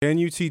Can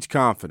you teach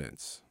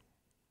confidence?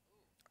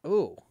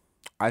 Ooh.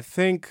 I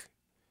think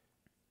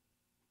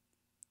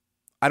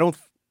I don't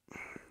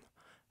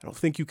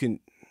think you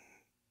can.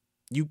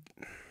 You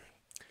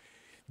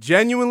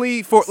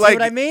genuinely for See like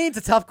what I mean? It's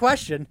a tough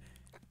question.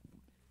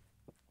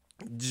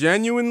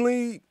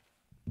 genuinely.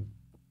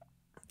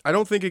 I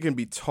don't think it can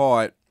be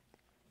taught.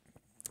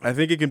 I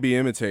think it can be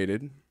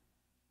imitated.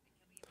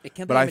 It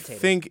can be But I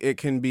imitated. think it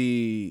can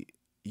be.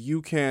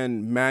 You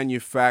can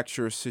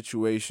manufacture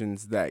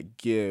situations that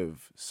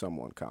give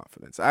someone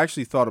confidence. I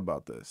actually thought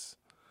about this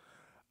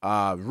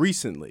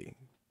recently.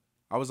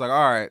 I was like,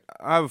 all right,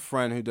 I have a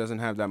friend who doesn't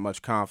have that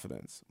much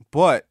confidence.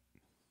 But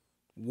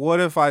what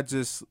if I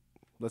just,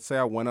 let's say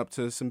I went up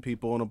to some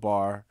people in a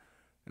bar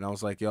and I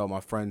was like, yo,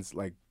 my friend's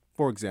like,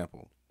 for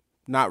example,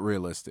 not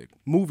realistic,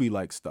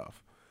 movie-like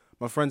stuff.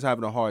 My friend's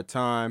having a hard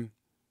time.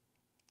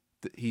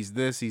 He's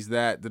this, he's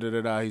that,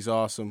 da-da-da-da, he's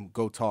awesome.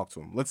 Go talk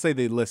to him. Let's say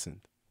they listened.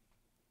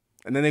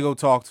 And then they go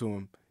talk to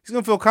him. He's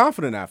going to feel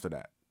confident after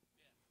that.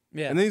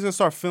 Yeah. And then he's going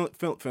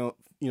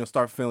to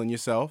start feeling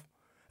yourself.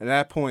 And at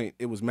that point,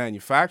 it was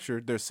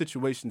manufactured. There's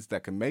situations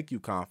that can make you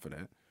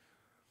confident.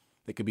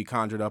 They can be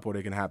conjured up or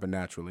they can happen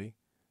naturally.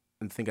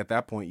 And I think at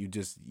that point,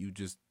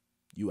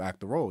 you act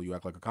the role. You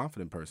act like a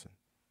confident person.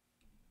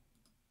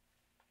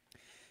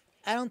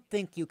 I don't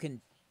think you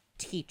can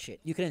teach it.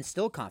 You can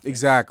instill confidence.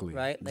 Exactly.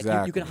 Right? Like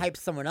exactly. you can hype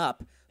someone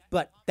up,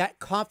 but that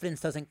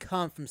confidence doesn't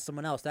come from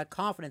someone else. That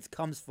confidence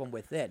comes from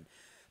within.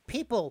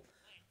 People,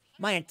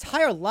 my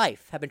entire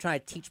life, have been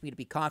trying to teach me to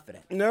be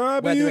confident. No,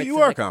 but you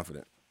are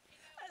confident.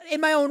 In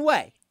my own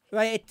way.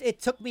 Right?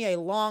 It took me a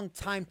long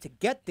time to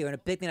get there, and a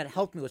big thing that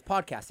helped me was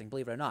podcasting,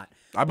 believe it or not.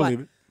 I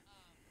believe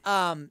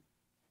it.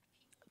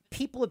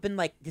 People have been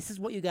like, this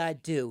is what you gotta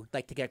do,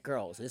 like, to get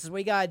girls. This is what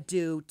you gotta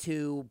do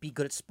to be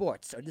good at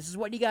sports. Or this is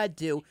what you gotta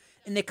do.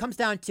 And it comes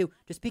down to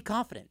just be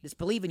confident. Just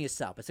believe in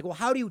yourself. It's like, well,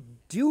 how do you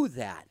do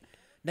that?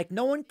 Like,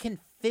 no one can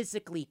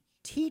physically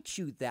teach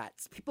you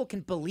that. People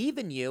can believe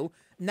in you,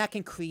 and that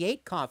can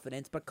create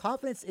confidence. But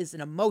confidence is an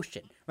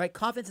emotion, right?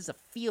 Confidence is a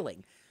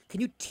feeling.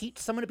 Can you teach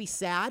someone to be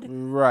sad?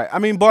 Right. I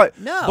mean, but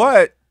No.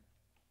 But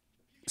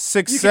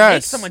success. You can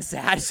make someone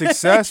sad.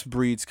 Success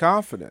breeds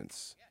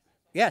confidence.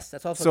 Yes,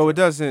 that's also So true. it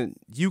doesn't.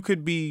 You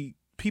could be.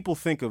 People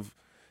think of.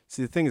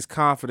 See, the thing is,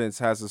 confidence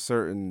has a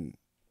certain.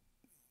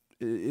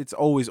 It's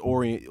always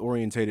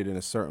orientated in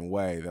a certain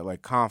way. That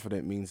like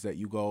confident means that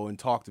you go and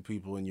talk to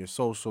people and you're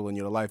social and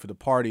you're the life of the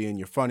party and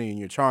you're funny and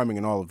you're charming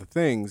and all of the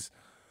things.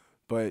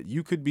 But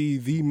you could be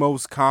the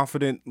most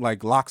confident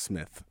like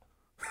locksmith.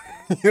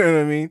 You know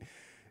what I mean?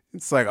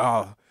 It's like,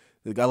 oh,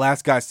 the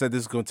last guy said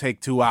this is gonna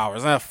take 2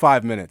 hours.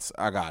 5 minutes.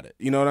 I got it.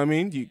 You know what I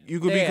mean? You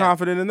could be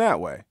confident in that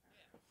way.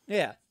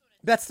 Yeah.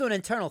 That's still an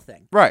internal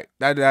thing. Right.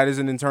 That is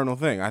an internal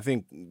thing. I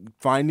think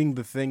finding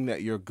the thing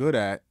that you're good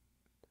at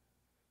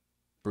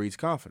breeds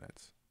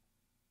confidence.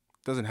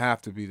 It doesn't have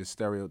to be the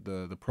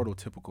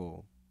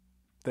prototypical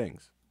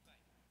things.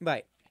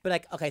 Right. But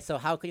like, okay, so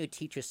how can you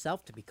teach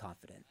yourself to be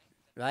confident?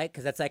 Right?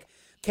 Because that's like,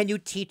 can you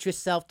teach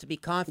yourself to be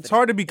confident? It's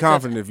hard to be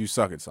confident if you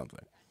suck at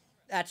something.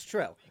 That's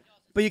true.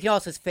 But you can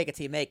also fake it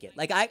till you make it.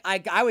 Like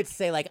I would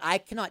say, like, I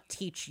cannot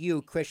teach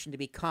you, Christian, to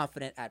be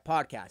confident at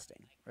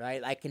podcasting.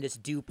 Right? I can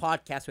just do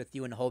podcasts with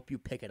you and hope you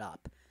pick it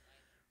up.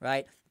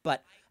 Right?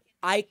 But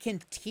I can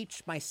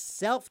teach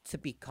myself to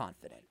be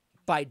confident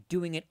by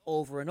doing it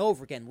over and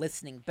over again,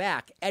 listening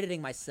back,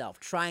 editing myself,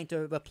 trying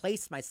to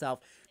replace myself,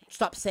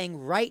 stop saying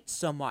right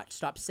so much,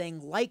 stop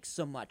saying like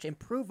so much,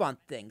 improve on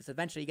things.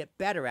 Eventually you get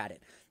better at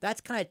it.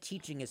 That's kind of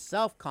teaching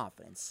yourself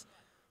confidence.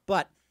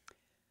 But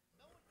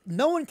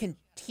no one can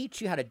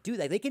teach you how to do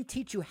that. They can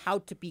teach you how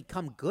to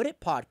become good at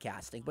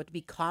podcasting, but to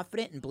be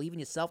confident and believe in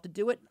yourself to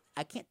do it,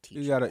 I can't teach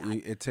you that.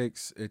 It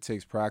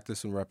takes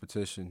practice and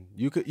repetition.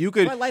 You could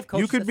life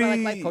coaches, you could that's why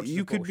life coaches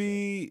you are could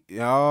bullshit. be.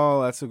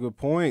 Oh, that's a good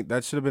point.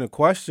 That should have been a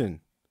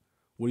question.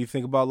 What do you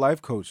think about life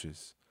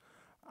coaches?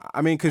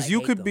 I mean, because I you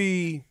hate could them.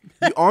 be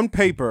on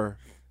paper,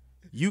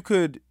 you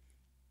could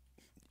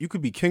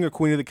be king or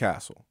queen of the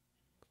castle.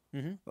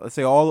 Mm-hmm. Let's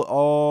say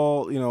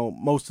all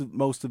most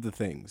of the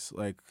things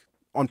like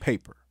on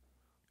paper.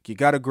 You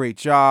got a great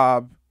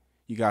job,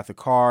 you got the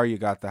car, you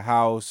got the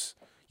house,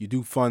 you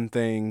do fun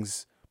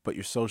things, but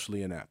you're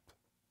socially inept.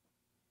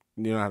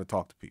 You don't know how to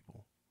talk to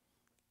people.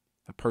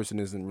 That person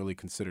isn't really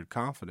considered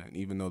confident,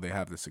 even though they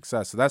have the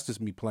success. So that's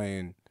just me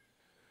playing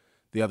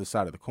the other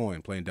side of the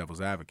coin, playing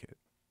devil's advocate.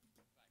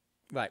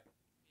 Right.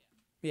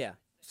 Yeah.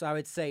 So I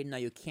would say, no,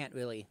 you can't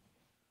really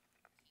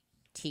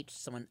teach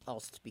someone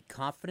else to be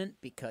confident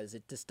because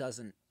it just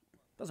doesn't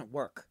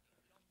work.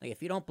 Like,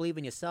 if you don't believe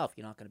in yourself,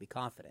 you're not going to be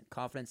confident.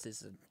 Confidence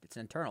it's an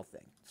internal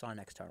thing. It's not an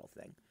external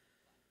thing.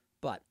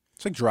 But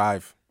It's like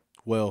drive,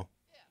 will.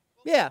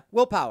 yeah,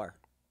 willpower.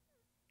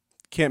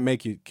 Can't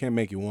make you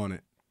want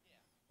it.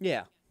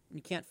 Yeah,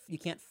 you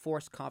can't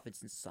force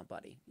confidence into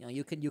somebody. You know,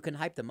 you can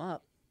hype them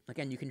up.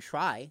 Again, you can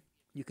try.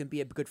 You can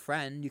be a good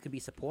friend. You can be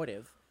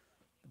supportive.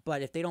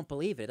 But if they don't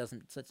believe it,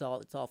 it's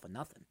all for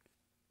nothing.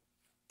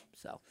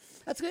 So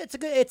that's good.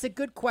 It's a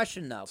good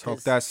question though.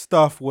 Talk that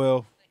stuff,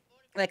 Will.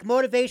 like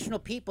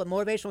motivational people,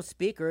 motivational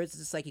speakers, it's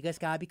just like you guys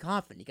gotta be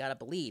confident, you gotta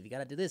believe, you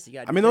gotta do this, you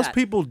gotta. I do mean, those that.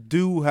 people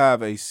do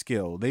have a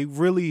skill. They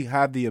really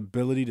have the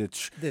ability to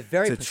They're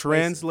very to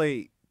persuasive.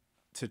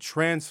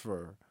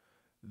 transfer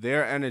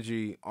their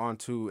energy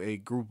onto a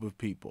group of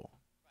people.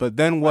 But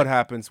then what Right.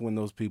 happens when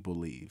those people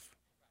leave?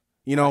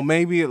 Right.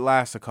 Maybe it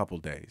lasts a couple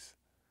days.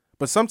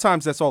 But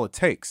sometimes that's all it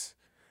takes.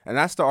 And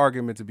that's the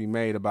argument to be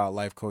made about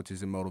life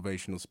coaches and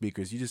motivational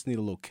speakers. You just need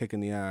a little kick in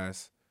the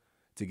ass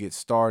to get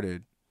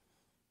started.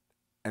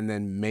 And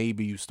then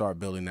maybe you start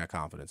building that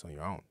confidence on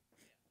your own.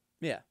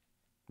 Yeah.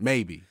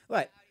 Maybe.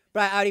 Right.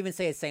 But I would even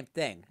say the same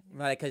thing,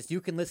 right? Because you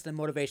can listen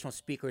to motivational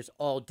speakers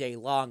all day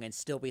long and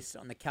still be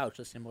sitting on the couch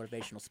listening to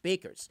motivational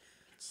speakers.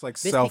 It's like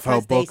Just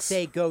self-help because books.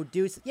 they say go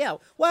do. Yeah.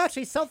 Well,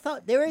 actually,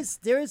 self-help. There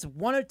is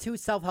one or two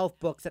self-help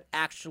books that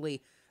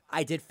actually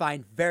I did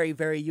find very,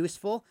 very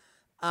useful.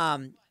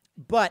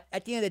 But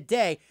at the end of the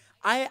day,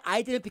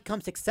 I didn't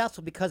become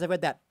successful because I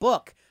read that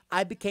book.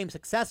 I became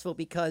successful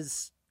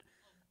because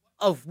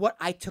of what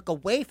I took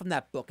away from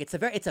that book. It's a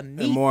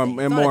me and more thing.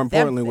 It's and not more a them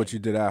importantly, what thing. you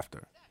did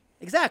after.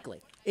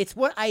 Exactly. It's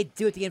what I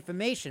do with the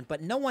information,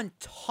 but no one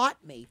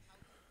taught me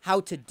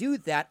how to do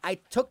that. I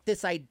took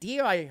this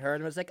idea I heard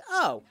and was like,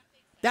 oh,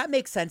 that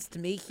makes sense to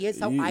me. Here's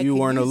how I You can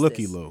weren't a use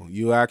looky this. loo.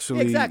 You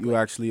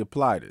actually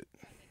applied it.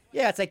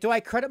 Yeah, it's like, do I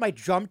credit my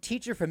drum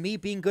teacher for me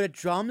being good at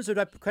drums, or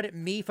do I credit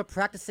me for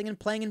practicing and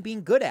playing and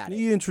being good at it?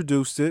 You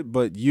introduced it,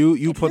 but you put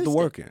the Introduced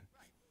work it. in.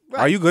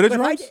 Right. Are you good at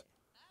But if drums?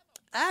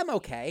 I'm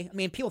okay. I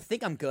mean, people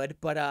think I'm good,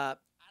 but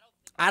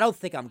I don't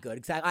think I'm good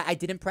because I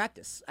didn't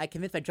practice. I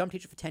convinced my drum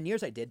teacher for 10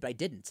 years I did, but I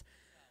didn't.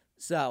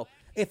 So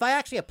if I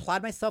actually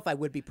applied myself, I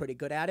would be pretty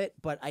good at it.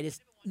 But I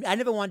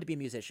never wanted to be a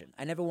musician.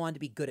 I never wanted to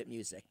be good at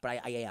music, but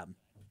I am.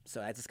 So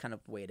that's just kind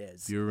of the way it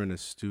is. You're in a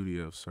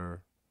studio,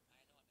 sir.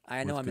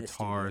 I know with I'm in a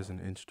studio. guitars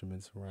and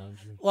instruments around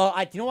you. Well,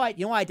 you know why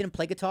I didn't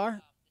play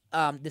guitar?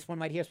 This one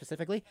right here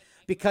specifically,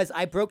 because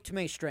I broke too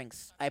many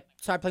strings. I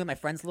started playing with my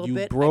friends a little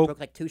bit. I broke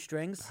like 2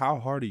 strings. How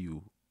hard are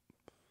you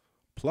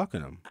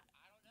plucking them?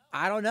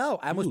 I don't know.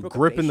 I almost You broke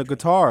gripping a the bass string.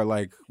 guitar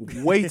like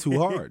way too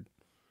hard.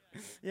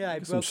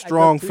 Yeah, Some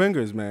strong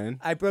fingers, man.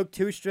 I broke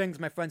 2 strings.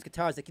 My friend's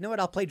guitar. I was like, you know what?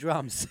 I'll play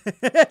drums.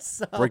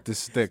 So, Break the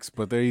sticks,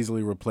 but they're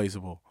easily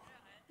replaceable.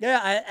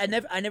 yeah,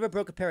 I never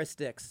broke a pair of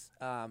sticks.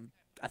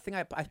 I think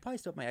I probably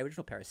still have my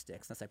original pair of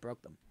sticks unless I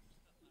broke them.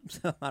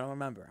 So I don't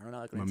remember. I don't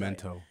know. I couldn't tell you.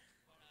 Memento.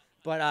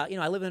 But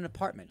I live in an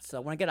apartment, so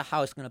when I get a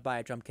house, I'm gonna buy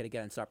a drum kit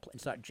again and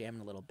start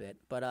jamming a little bit.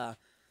 But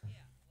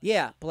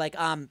yeah, but like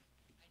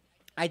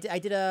I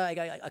did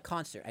a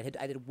concert. I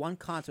did one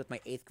concert with my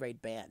 8th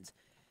grade band,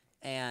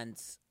 and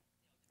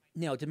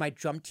did my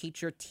drum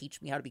teacher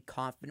teach me how to be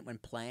confident when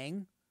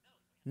playing?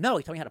 No,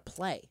 he taught me how to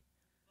play.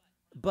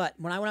 But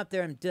when I went up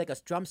there and did like a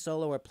drum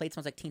solo or played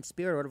Sounds Like Teen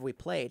Spirit or whatever we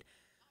played,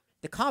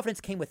 the confidence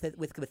came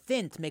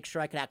within to make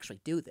sure I could actually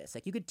do this.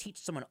 Like, you could teach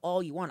someone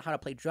all you want how to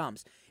play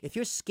drums. If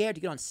you're scared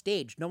to get on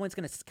stage, no one's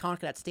going to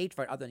conquer that stage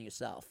fight other than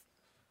yourself.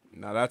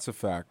 Now that's a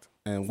fact.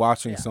 And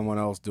watching Yeah. someone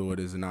else do it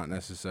is not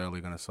necessarily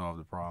going to solve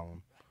the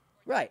problem.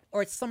 Right.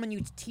 Or it's someone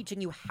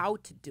teaching you how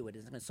to do it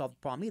isn't going to solve the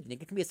problem either.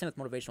 It can be the same with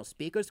motivational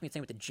speakers. It can be the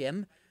same with the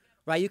gym.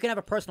 Right? You can have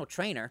a personal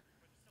trainer,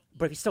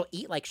 but if you still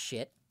eat like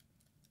shit,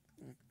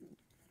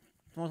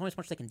 there's only so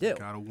much they can do.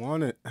 Gotta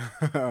want it.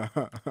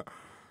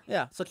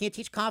 Yeah. So can you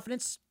teach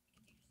confidence?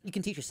 You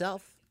can teach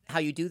yourself. How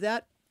you do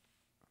that?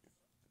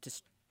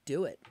 Just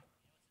do it.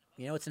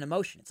 It's an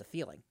emotion. It's a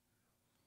feeling.